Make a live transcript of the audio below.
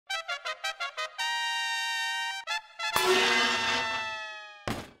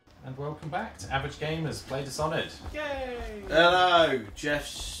And welcome back to Average Gamers Play Dishonored. Yay! Hello,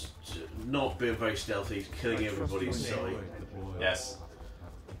 Jeff's not being very stealthy, he's killing everybody in sight. Yes.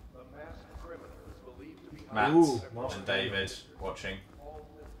 Matt Ooh, and David watching.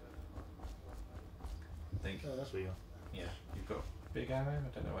 I think. Oh, that's where you are. Yeah, you've got a big arrow.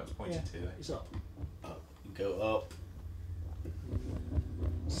 I don't know where it's pointing to. Though. It's up. Up, go up.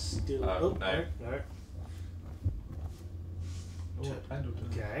 Still Oh, up. no. No. Oh, Pendleton.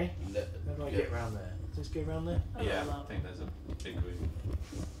 Okay. How do I get around there? Let's go around there. Yeah, I think there's a big room.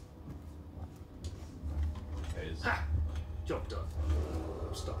 Ha! Job done.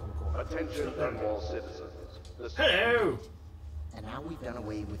 I'm stuck on the corner. Attention, Dunwall citizens. Hello! And now we've done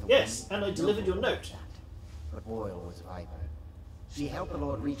away with the Yes, one and I delivered your note. that. But Boyle was a viper. She helped the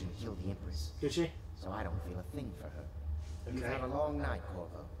Lord Regent kill the Empress, Did she? so I don't feel a thing for her. You've Okay. had a long night,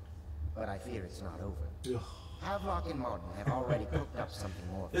 Corvo, but I fear it's not over. Ugh. Havelock and Martin have already cooked up something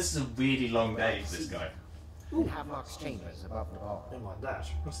more. This is a really long day for this guy. In Havelock's chambers above the bar. Never mind that.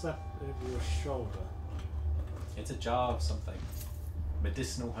 What's that over your shoulder? It's a jar of something.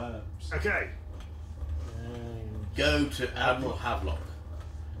 Medicinal herbs. Okay. Go to Admiral Havelock.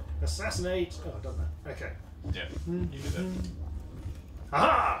 Assassinate. Oh, I've done that. Okay. Yeah, you did it.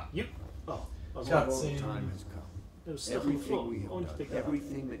 Aha! You. Oh, I was like, Cutscene. Time has come. there was stuff on the floor. Everything we I want to have pick done, that up.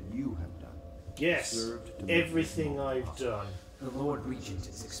 everything that you have done, Yes. served to make Everything you I've done. The Lord Regent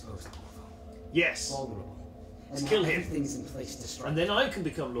is exposed, Corvo. Yes. Vulnerable. Let's And kill now him. everything's in place to strike. And then I can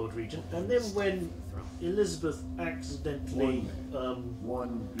become Lord Regent. And then when Elizabeth accidentally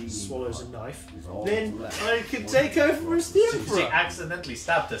one beating swallows a heart knife, is all then left. I can take over as the She Emperor. accidentally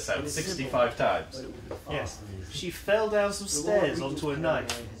stabbed herself 65 times. Yes. She fell down some stairs onto a knife.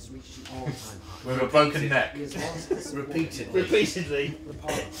 Has reached an all-time high. With a broken neck. He has lost his Repeatedly. Repeatedly. the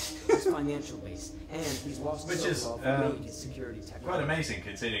power, his financial base, and he's lost Which his is, overall made his security technology. Quite amazing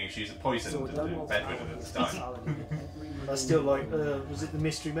considering she's poisoned and bedridden at the time. I still like, was it the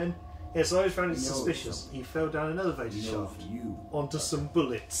Mystery Men? Yes, I always found it suspicious. He fell down an elevator He knows shaft you, onto some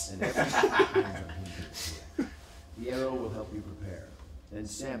bullets. and everything depends on him to do it. The arrow will help you prepare. Then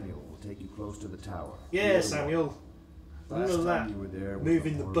Samuel will take you close to the tower. Yeah, The other Samuel. one. None Last of time that. you were there was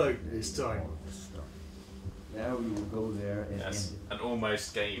Moving the horror boat day this when time. all of this started. Now you will go there and Yes, end and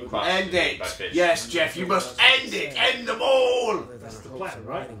almost getting crushed End by it! fish. Yes, Jeff, you must end it! End them all! That's the plan,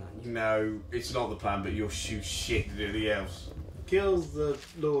 right? No, it's not the plan, but you'll shoot shit to anything else. Kill the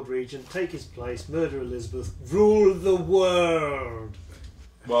Lord Regent, take his place, murder Elizabeth, rule the world.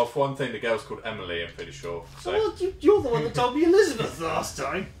 Well, for one thing, the girl's called Emily, I'm pretty sure. So. Well, you're the one that told me Elizabeth last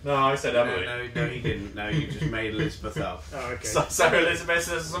time. No, I said Emily. No, you didn't. No, you just made Elizabeth up. Oh, okay. So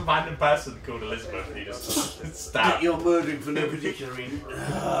Elizabeth is some random person called Elizabeth and he just stabbed. You're murdering for no particular reason.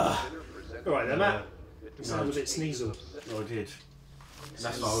 Alright then, Matt. You sound a bit sneezled. Oh, I did.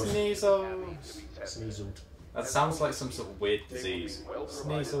 That's not. Sneezled. That sounds like some sort of weird disease.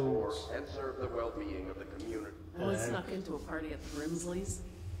 Sneezels. And serve the well-being of the community. Well, I snuck into a party at the Grimsleys.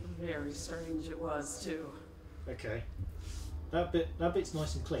 Very strange it was, too. Okay. That bit's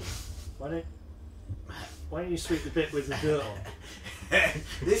nice and clean. Why don't you sweep the bit with the dirt on?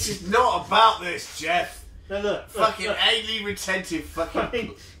 This is not about this, Jeff. No, look. Fucking look. anally retentive I fucking.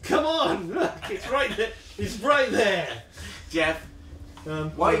 mean, come on, look, it's right there. It's right there. Jeff,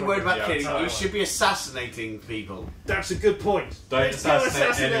 why are you worried about Yeah, killing? sorry. You should be assassinating people. That's a good point. Don't Let's go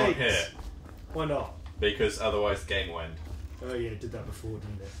assassinate anyone here, Why not? because otherwise the game will end. Oh yeah, did that before,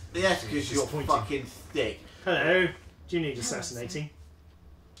 didn't it? Yes, because you're Disappointing. fucking thick. Hello. Do you need assassinating?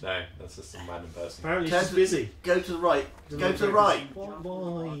 No, that's just some random person. Apparently she's busy. Go to the right. Go to the right. Why?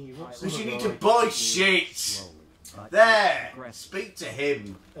 What's Because on you the need to right? buy shit. There. Speak to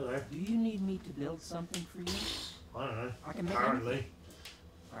him. Hello. Do you need me to build something for you? I don't know. I can make Apparently.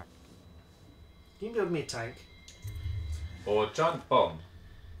 Right. Can you build me a tank? Or a giant bomb.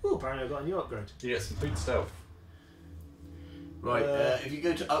 Oh, apparently I've got a new upgrade. You get some food stealth. Right. If you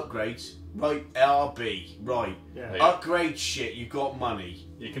go to upgrades, right RB. Right. Yeah. Yeah. Upgrade shit. You got money.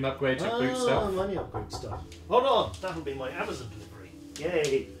 You can upgrade your food stealth. money upgrade stuff. Hold on, that'll be my Amazon delivery.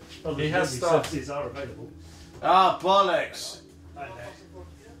 Yay! Oh, He has delivery stuff. services are available. Ah, bollocks. Okay.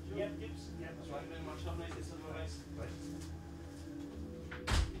 Yep, that's right.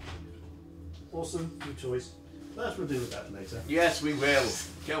 Awesome, new toys. Let's we'll deal with that later. Yes, we will.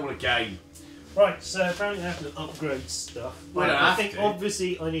 Get on a game. Right, so apparently I have to upgrade stuff. We don't I have think to.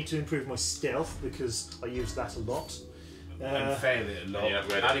 obviously I need to improve my stealth because I use that a lot. And fail it a lot. And you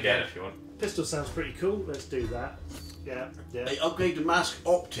upgrade it again if you want. Pistol sounds pretty cool. Let's do that. Yeah, yeah. They upgrade the mask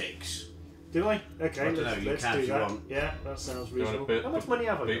optics. Do I? Okay, I don't know, let's, you let's can do if you that. want. Yeah, that sounds You want reasonable. a boot? How much money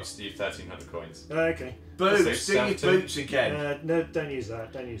have I Boots do you 1,300 coins. got? Okay. Boots, do your Self-too. boots again. No, don't use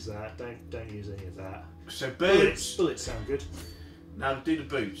that. Don't use that. Don't use any of that. So Bullets. boots. Bullets sound good. Now do the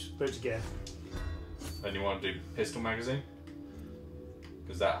boots. Boots again. And you want to do pistol magazine?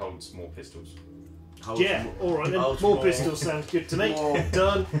 Because that holds more pistols. Holds Yeah, more- all right then. holds More pistols sounds good to me. More-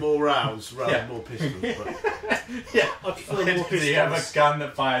 Done. More rounds rather Yeah. than more pistols. But Yeah. I prefer more Do you have a pistols. gun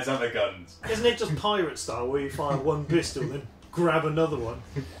that fires other guns? Isn't it just pirate style where you fire one pistol then grab another one?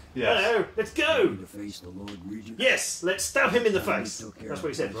 Yes. Hello, let's go. To face the Lord Regent. Yes, let's stab him in the Time face. we took care That's of what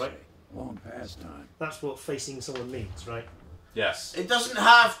he said, Wednesday. right? Long past time. That's what facing someone means, right? Yes. it doesn't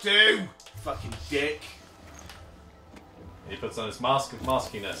have to. Fucking dick. He puts on his mask of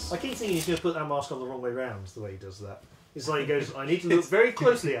maskiness. I keep thinking he's going to put that mask on the wrong way round, the way he does that. It's like he goes, I need to look very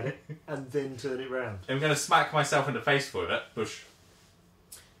closely at it and then turn it round. I'm going to smack myself in the face for it. Bush.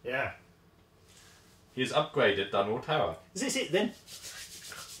 Yeah. He has upgraded Dunwall Tower. Is this it then?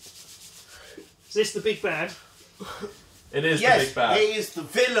 Is this the big bad? It is the Yes, big bad. he is the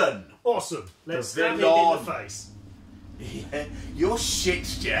villain. Awesome. Let's The stab him in villain. the face. Yeah, you're shit,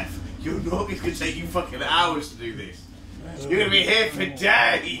 Jeff. You're not going to take you fucking hours to do this. You're going to be here for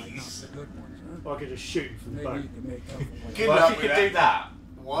days. The good ones, huh? I could just shoot him from the Maybe boat. you can make up for what Good Well, luck if you with could do that.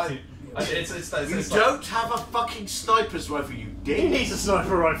 What? It's You like- don't have a fucking sniper's rifle, you He dick. needs a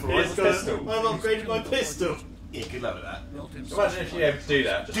sniper rifle. He needs I've a got pistol. I've upgraded my pistol. Yeah, good luck with that. built in Imagine if you able to do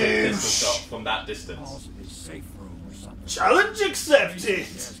that. Just take a Douche. pistol shot from that distance. calls in his safe room or something. Challenge accepted.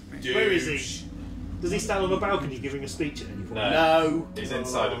 Yes, man. Where is he? Does he stand on a balcony giving a speech at any point? No. He's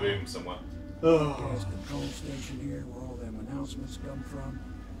inside a room somewhere. Oh. Gas control station here where all them announcements come from.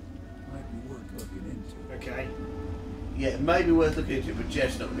 Might be worth looking into. Okay. Yeah, it may be worth looking into, but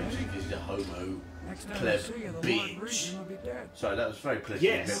Jeff's not going to because he's a homo. Next time Clever I see you, the Lord bitch. Regent will be dead. Sorry, that was very politically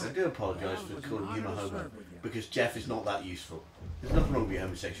Yes. incorrect. I do apologise for calling him a homo because Jeff is not that useful. There's nothing wrong with being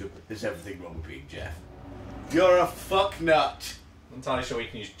homosexual. There's everything wrong with being Jeff. You're a fuck nut. I'm entirely sure we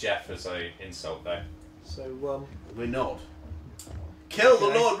can use Jeff as a insult though. So, We're not. Kill the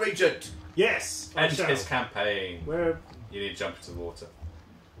Okay. Lord Regent. yes. I End shall. his campaign. Where? You need to jump into the water.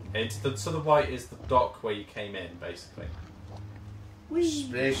 So the white is the dock where you came in, basically.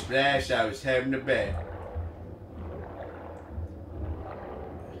 Splish splash, I was having a bed.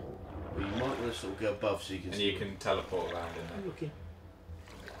 Well, you might want to sort of go above so you can And see. you can teleport around in I'm there. looking.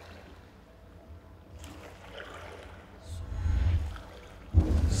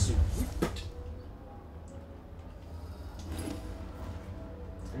 Sweet.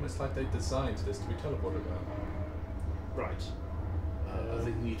 It's almost like they designed this to be teleported around. Right. I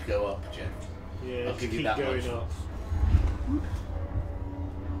think you need to go up, Jeff. Yeah, I'll just give you keep that going much. up.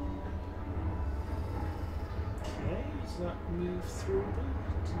 Okay, does that move through?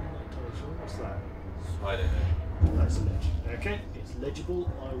 What's that? I don't know. That's a ledge. Okay, it's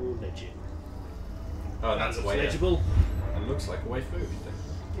legible. I will ledge it. Oh, and that's a looks way in. legible. It looks like a way through.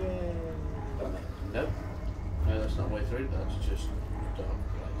 Yay. Nope. No, that's not way through. That's just a dark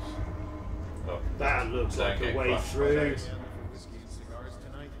place. Oh, That looks don't like get a way crushed by through. those.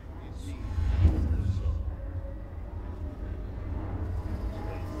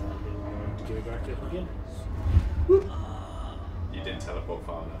 To go back up again. You didn't teleport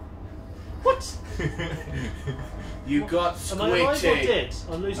far enough. What? You got Am I alive or squitty. dead?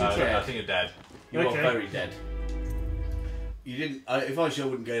 I'm losing I track. think you're dead. You are Okay. very dead. You didn't. If I sure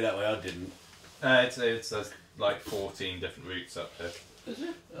wouldn't go that way, I didn't. It's like 14 different routes up here.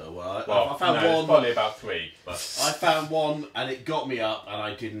 Oh well. Well, I found no, it's one. probably about 3, but I found one, and it got me up, and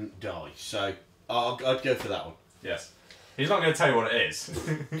I didn't die. So I'd go for that one. yes. He's not going to tell you what it is.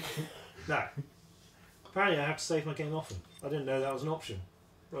 No. Apparently I have to save my game often. I didn't know that was an option.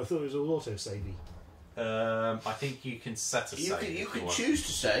 I thought it was all auto-savey. I think you can set a You save. can if can want. choose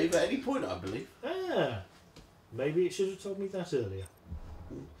to save at any point, I believe. Ah. Maybe it should have told me that earlier.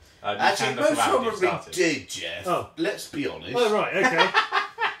 You Actually, can look most around when you probably started. did, Jeff. Oh. Let's be honest. Oh, right, okay.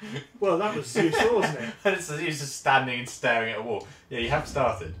 Well, that was useful, wasn't it? He's just standing and staring at a wall. Yeah, you have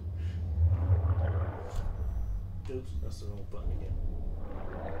started. Oops, that's the wrong button again.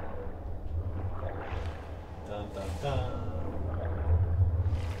 Dun, dun, dun.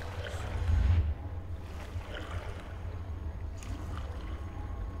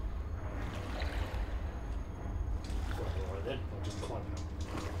 Alright then, I'll just climb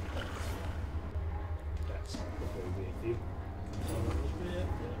out. That's a very weird view. Climb up this bit.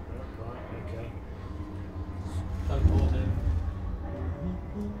 Yeah, right, okay. Teleporting.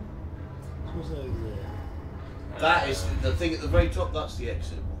 What's over there? That is the thing at the very top. That's the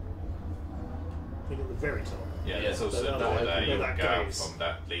exit. I think at the very top. Yeah, there's also So a that door way- there. where You that can go out goes. from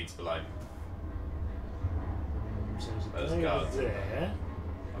that leads below. There's Over guards. there.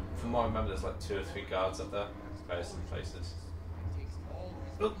 From what I remember, there's like 2 or 3 guards up there. Various different places.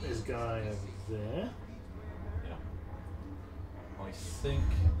 Oh, there's a guy over there. Yeah. I think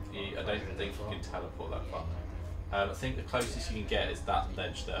I don't think you can teleport that far. I think the closest you can get is that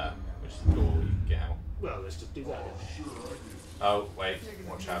ledge there, which is the door you can get out. Well, let's just do that then. Oh wait,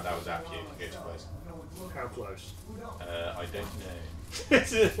 watch out! That was after you. Go too close. How close? I don't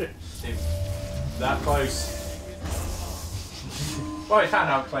know. Seems that close. Well, it's not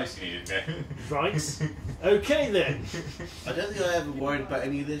how close you need to be. Right. Okay then. I don't think I ever worried about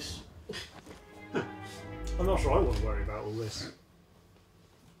any of this. I'm not sure I want to worry about all this.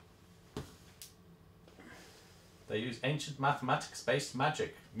 They use ancient mathematics-based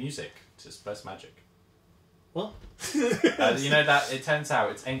music to express magic. What? You know that it turns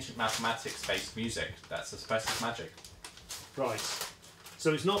out it's ancient mathematics-based music that expresses magic. Right.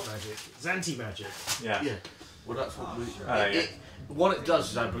 So it's not magic. It's anti-magic. Yeah. Yeah. Well, that's what we. Yeah. What it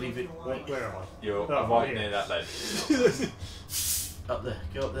does is, I believe it. Where am I? You're Oh, right here. near that ledge. Up there.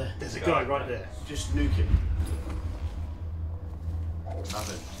 Go up there. There's a guy right there. Just nuke him. Have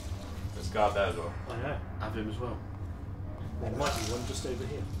him. There's a guard there as well. I know. Have him as well. There might be one just over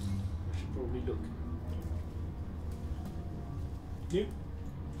here. I should probably look. You?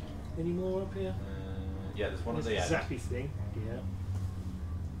 Any more up here? Yeah, there's one at the There's end. a zappy thing. Yeah.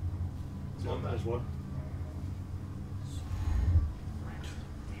 There's one there. There's one.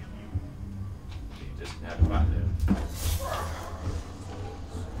 You just head back there.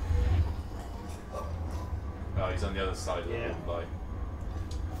 Oh, he's on the other side of the Yeah. wall. Like,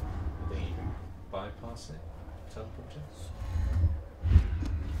 I think you can bypass it. Teleport it.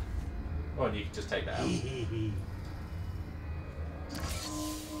 Oh, and you can just take that out.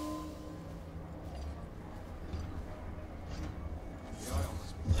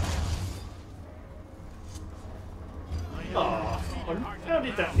 Oh, how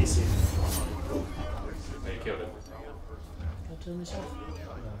did that miss him? Oh, you killed him. Can I turn this off?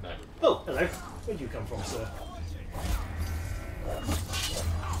 No. Oh, hello. Where'd you come from, sir?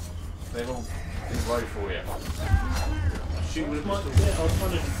 They've all been right for you. Shoot with a Might, pistol. yeah, I was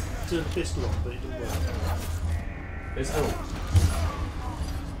trying to turn the pistol on, but it didn't work. Pistol.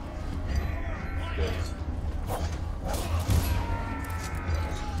 Good.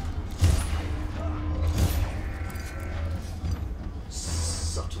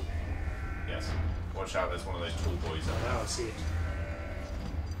 Subtle. Yes. Watch out, there's one of those tall boys up there. Now I see it.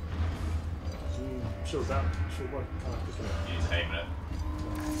 Sure one can't pick it up. You just aiming it.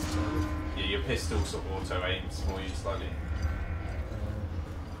 Yeah, your pistol sort of auto aims for you slightly.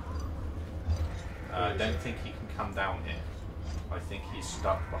 I don't think he can come down here. I think he's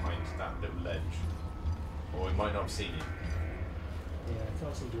stuck behind that little ledge. Or he might not have seen you. Yeah, I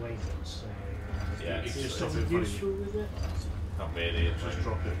can't seem to aim it, so... Yeah, is it's there just something something funny. useful with it? Not really. At the Just moment.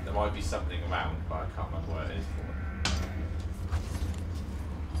 drop it. There might be something around, but I can't remember where it is for.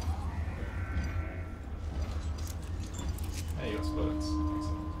 Hey, you got some bullets.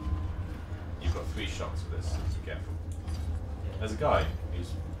 Excellent. You've got 3 shots for this, so be careful. There's a guy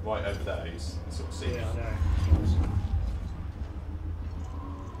who's right over there, who's sort of seeing Yeah, you. I know.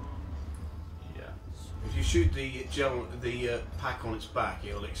 Yeah. If you shoot the pack on its back,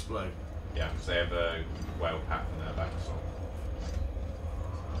 it'll explode. Yeah, because they have a whale pack on their back as well.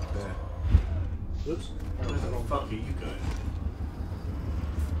 There. Oops. Where the fuck are you going?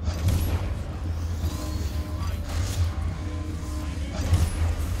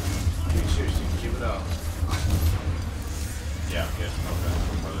 You seriously give it up. Yeah, good. Okay,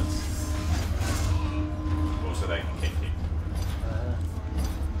 bullets. Also, they can kick you.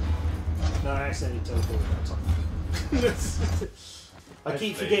 No, I accidentally teleported that time. I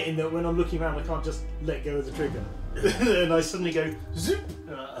keep forgetting that when I'm looking around I can't just let go of the trigger. And I suddenly go, zoop!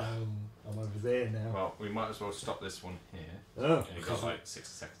 I'm over there now. Well, we might as well stop this one here. Oh. You've got like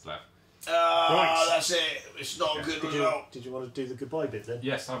 60 seconds left. Ah, that's it. It's not a good Did result. you want to do the goodbye bit then?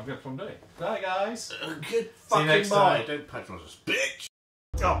 Yes, I'm good from doing. Bye, guys. Good See you next fucking bye. time. Don't patronise us, bitch.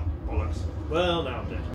 Oh, bollocks. Well, now I'm dead.